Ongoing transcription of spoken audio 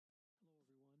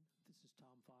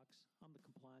Tom Fox. I'm the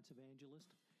Compliance Evangelist,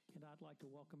 and I'd like to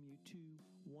welcome you to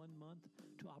 1 month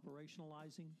to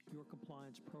operationalizing your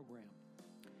compliance program.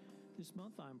 This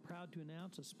month, I'm proud to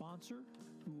announce a sponsor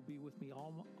who will be with me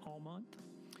all month.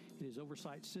 It is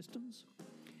Oversight Systems.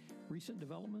 Recent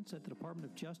developments at the Department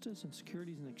of Justice and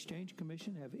Securities and Exchange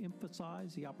Commission have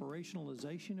emphasized the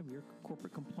operationalization of your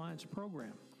corporate compliance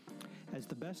program as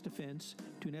the best defense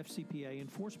to an FCPA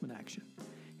enforcement action.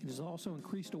 It has also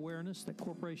increased awareness that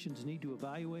corporations need to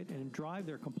evaluate and drive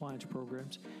their compliance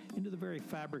programs into the very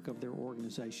fabric of their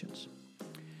organizations.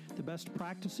 The best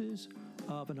practices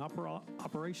of an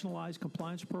operationalized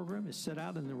compliance program is set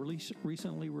out in the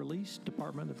recently released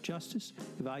Department of Justice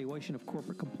Evaluation of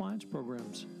Corporate Compliance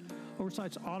Programs.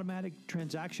 Oversight's automatic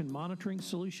transaction monitoring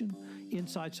solution,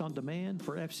 Insights on Demand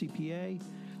for FCPA,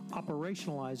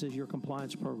 operationalizes your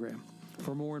compliance program.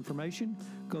 For more information,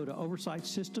 go to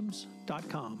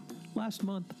oversightsystems.com. Last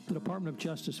month, the Department of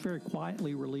Justice very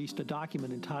quietly released a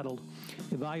document entitled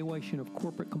Evaluation of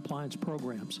Corporate Compliance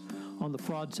Programs on the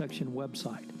Fraud Section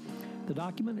website. The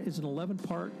document is an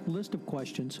 11-part list of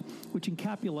questions which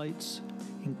encapsulates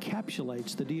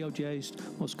the DOJ's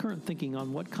most current thinking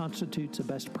on what constitutes a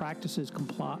best practices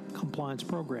compliance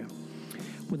program.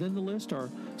 Within the list are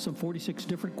some 46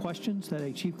 different questions that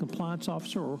a chief compliance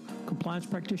officer or compliance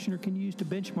practitioner can use to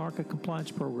benchmark a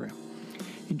compliance program.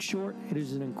 In short, it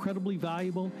is an incredibly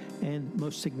valuable and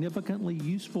most significantly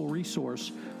useful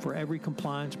resource for every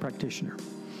compliance practitioner.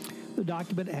 The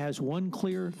document has one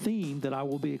clear theme that I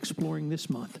will be exploring this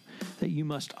month, that you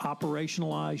must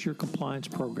operationalize your compliance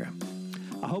program.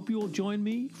 I hope you will join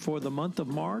me for the month of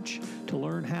March to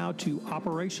learn how to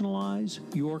operationalize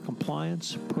your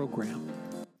compliance program.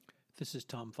 This is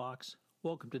Tom Fox.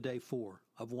 Welcome to Day 4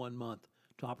 of 1 month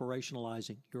to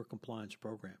operationalizing your compliance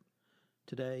program.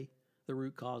 Today, the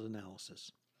root cause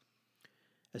analysis.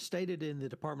 As stated in the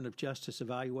Department of Justice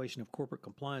Evaluation of Corporate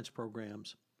Compliance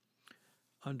Programs,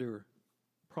 under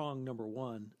prong number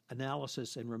 1,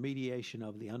 analysis and remediation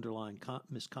of the underlying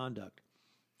misconduct,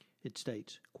 it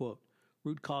states, quote,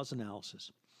 root cause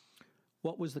analysis.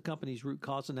 What was the company's root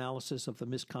cause analysis of the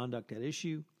misconduct at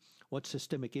issue? What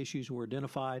systemic issues were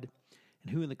identified?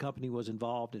 And who in the company was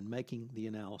involved in making the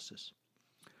analysis?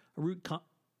 A root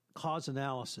cause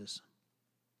analysis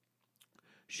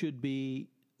should be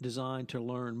designed to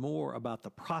learn more about the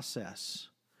process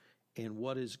and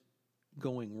what is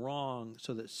going wrong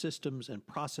so that systems and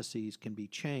processes can be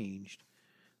changed,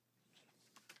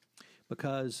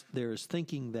 because there is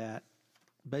thinking that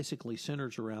basically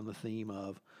centers around the theme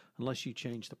of unless you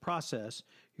change the process,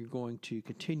 you're going to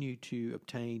continue to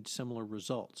obtain similar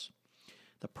results.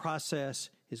 The process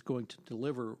is going to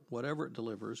deliver whatever it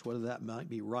delivers, whether that might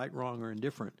be right, wrong, or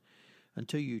indifferent,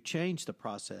 until you change the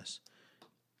process.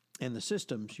 And the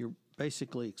systems, you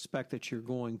basically expect that you're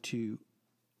going to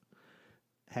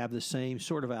have the same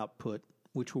sort of output,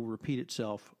 which will repeat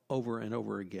itself over and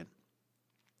over again.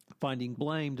 Finding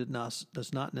blame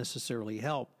does not necessarily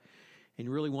help, and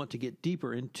you really want to get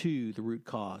deeper into the root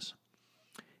cause.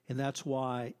 And that's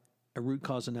why a root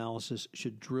cause analysis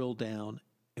should drill down,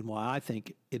 and why I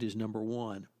think it is number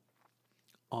 1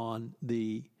 on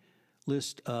the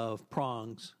list of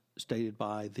prongs stated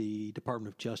by the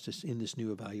Department of Justice in this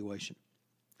new evaluation.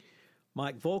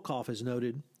 Mike Volkov has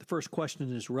noted the first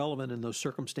question is relevant in those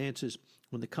circumstances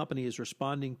when the company is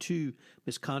responding to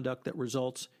misconduct that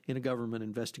results in a government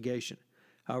investigation.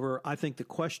 However, I think the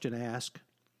question asked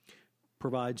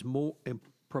provides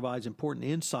important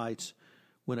insights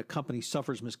when a company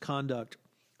suffers misconduct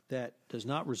that does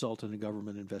not result in a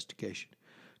government investigation.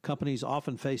 Companies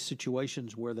often face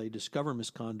situations where they discover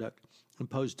misconduct,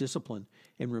 impose discipline,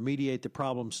 and remediate the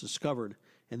problems discovered,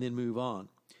 and then move on.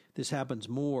 This happens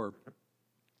more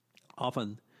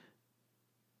often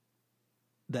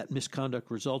that misconduct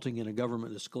resulting in a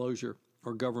government disclosure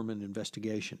or government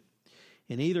investigation.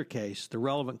 In either case, the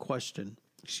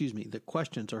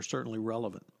questions are certainly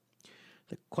relevant.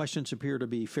 The questions appear to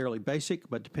be fairly basic,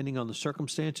 but depending on the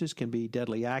circumstances, can be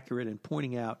deadly accurate in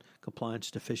pointing out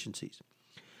compliance deficiencies.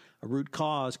 A root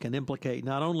cause can implicate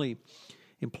not only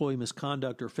employee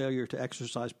misconduct or failure to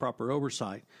exercise proper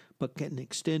oversight, but can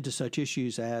extend to such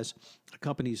issues as a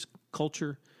company's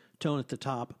culture, tone at the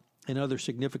top, and other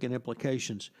significant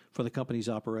implications for the company's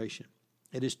operation.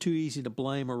 It is too easy to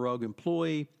blame a rogue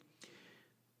employee,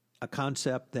 a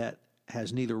concept that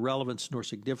has neither relevance nor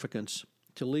significance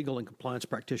to legal and compliance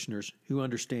practitioners who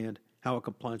understand how a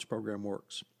compliance program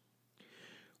works.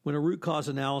 When a root cause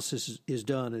analysis is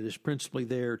done, it is principally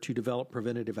there to develop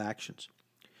preventative actions.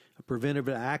 A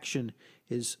preventative action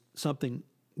is something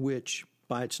which,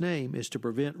 by its name, is to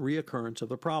prevent reoccurrence of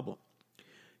the problem.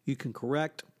 You can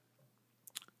correct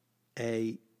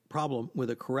a problem with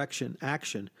a correction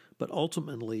action, but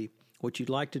ultimately what you'd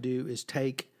like to do is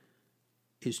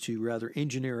to rather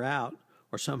engineer out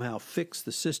or somehow fix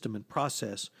the system and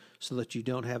process so that you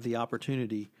don't have the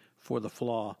opportunity for the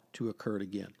flaw to occur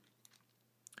again.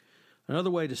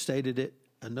 Another way to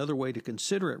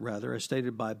consider it, as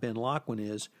stated by Ben Loughlin,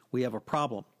 is we have a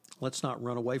problem. Let's not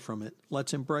run away from it.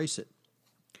 Let's embrace it.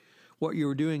 What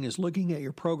you're doing is looking at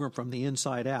your program from the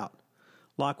inside out.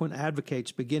 Loughlin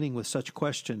advocates beginning with such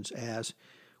questions as,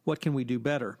 what can we do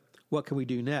better? What can we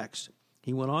do next?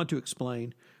 He went on to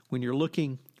explain, when you're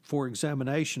looking for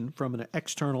examination from an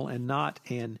external and not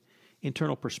an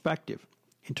internal perspective,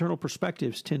 internal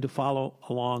perspectives tend to follow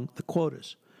along the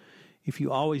quotas. If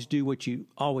you always do what you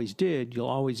always did, you'll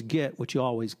always get what you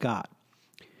always got.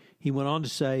 He went on to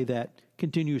say that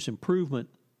continuous improvement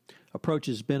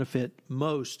approaches benefit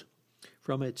most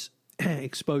from its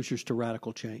exposures to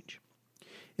radical change.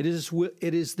 It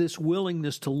is this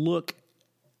willingness to look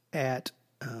at,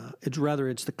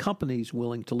 it's the company's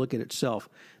willing to look at itself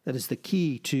that is the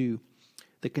key to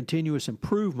the continuous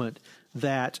improvement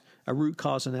that a root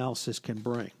cause analysis can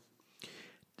bring.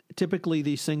 Typically,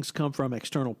 these things come from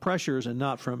external pressures and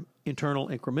not from internal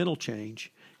incremental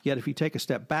change. Yet if you take a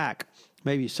step back,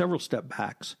 maybe several step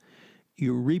backs,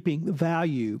 you're reaping the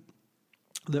value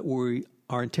that we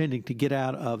are intending to get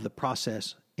out of the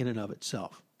process in and of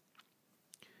itself.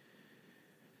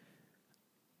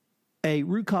 A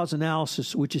root cause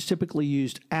analysis, which is typically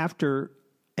used after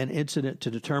an incident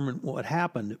to determine what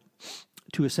happened,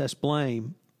 to assess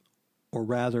blame, or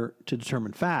rather to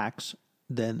determine facts,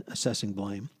 then assessing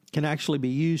blame, can actually be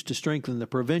used to strengthen the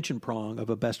prevention prong of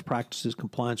a best practices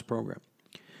compliance program.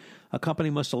 A company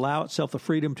must allow itself the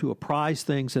freedom to apprise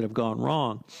things that have gone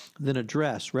wrong, then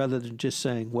address, rather than just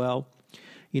saying, well,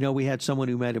 we had someone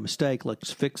who made a mistake,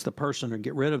 let's fix the person or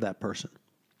get rid of that person.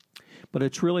 But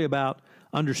it's really about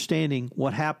understanding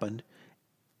what happened,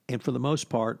 and for the most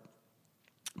part,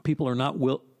 people are not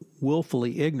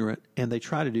willfully ignorant, and they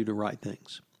try to do the right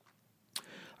things.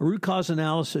 A root cause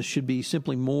analysis should be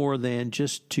simply more than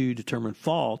just to determine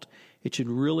fault. It should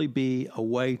really be a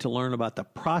way to learn about the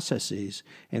processes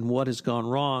and what has gone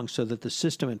wrong so that the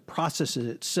system and processes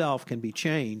itself can be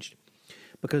changed,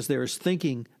 because there is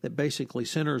thinking that basically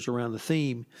centers around the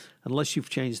theme. Unless you've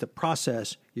changed the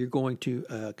process, you're going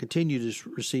to continue to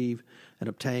receive and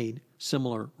obtain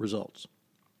similar results.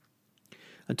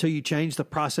 Until you change the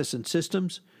process and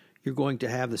systems, you're going to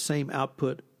have the same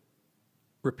output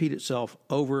repeat itself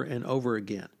over and over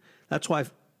again. That's why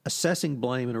assessing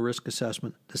blame in a risk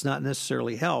assessment does not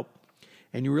necessarily help,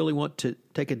 and you really want to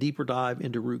take a deeper dive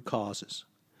into root causes.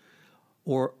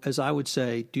 Or, as I would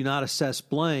say, do not assess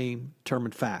blame,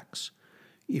 determine facts.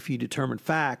 If you determine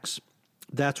facts,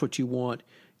 that's what you want.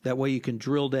 That way you can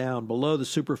drill down below the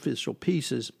superficial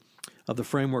pieces of the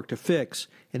framework to fix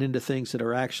and into things that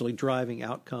are actually driving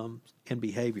outcomes and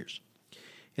behaviors.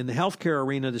 In the healthcare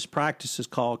arena, this practice is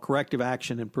called corrective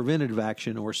action and preventative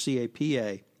action, or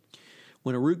CAPA.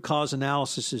 When a root cause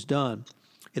analysis is done,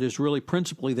 it is really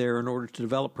principally there in order to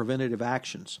develop preventative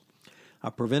actions. A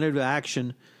preventative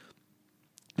action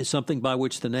is something by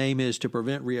which the name is to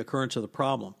prevent reoccurrence of the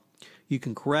problem. You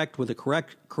can correct with a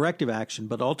corrective action,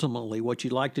 but ultimately what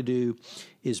you'd like to do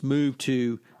is move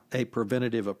to a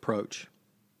preventative approach.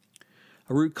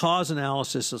 A root cause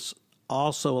analysis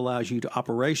also allows you to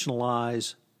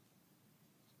operationalize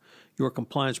your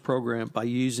compliance program by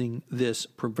using this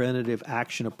preventative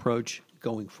action approach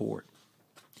going forward.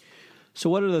 So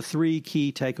what are the three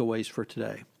key takeaways for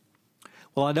today?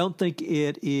 Well, I don't think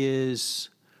it is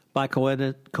by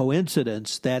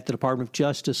coincidence that the Department of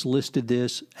Justice listed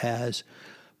this as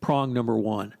prong number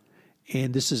one.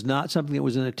 And this is not something that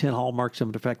was in the 10 hallmarks of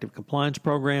an effective compliance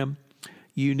program.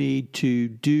 You need to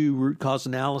do root cause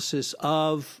analysis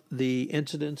of the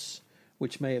incidents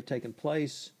which may have taken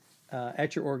place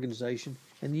at your organization,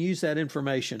 and use that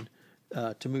information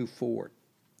to move forward.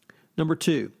 Number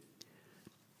two,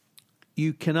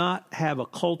 you cannot have a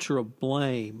culture of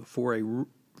blame for a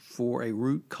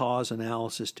root cause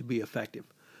analysis to be effective.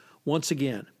 Once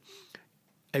again,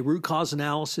 a root cause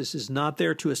analysis is not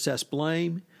there to assess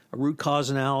blame. A root cause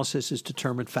analysis is to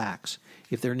determine facts.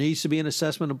 If there needs to be an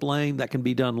assessment of blame, that can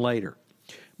be done later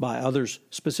by others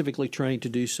specifically trained to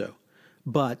do so.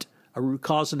 But a root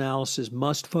cause analysis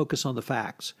must focus on the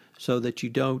facts so that you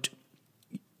don't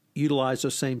utilize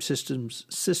those same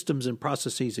systems and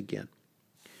processes again.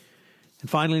 And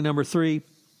finally, number three,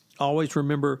 always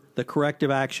remember the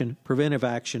corrective action, preventive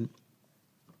action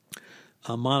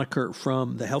moniker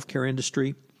from the healthcare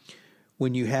industry.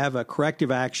 When you have a corrective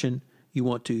action, you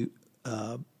want to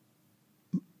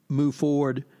move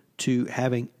forward to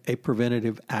having a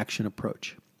preventative action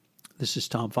approach. This is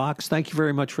Tom Fox. Thank you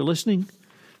very much for listening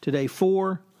to day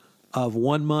 4 of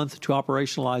 1 month to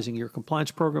operationalizing your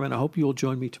compliance program, and I hope you'll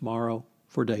join me tomorrow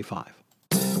for day 5.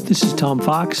 This is Tom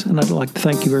Fox, and I'd like to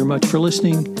thank you very much for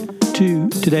listening to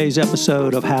today's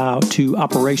episode of How to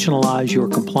Operationalize Your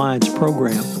Compliance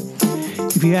Program.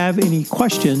 If you have any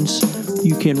questions,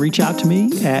 you can reach out to me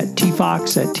at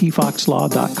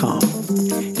tfox@tfoxlaw.com.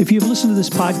 If you've listened to this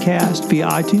podcast via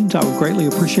iTunes, I would greatly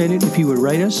appreciate it if you would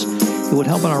rate us. It would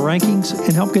help in our rankings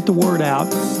and help get the word out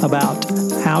about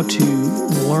how to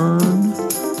learn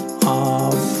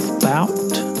about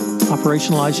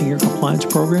operationalizing your compliance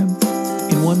program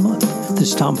in 1 month. This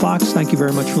is Tom Fox. Thank you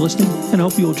very much for listening, and I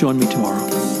hope you will join me tomorrow.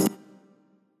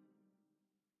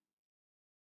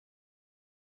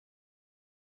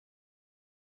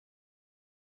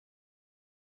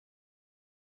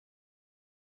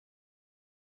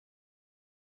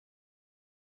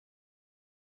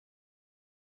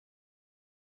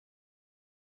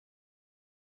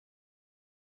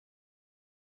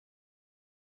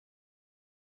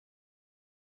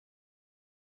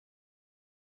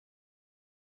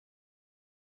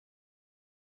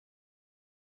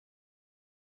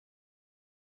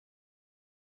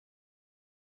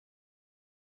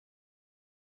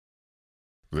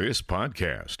 This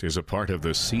podcast is a part of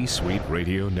the C-Suite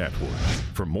Radio Network.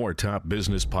 For more top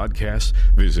business podcasts,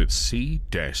 visit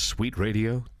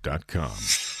c-suiteradio.com.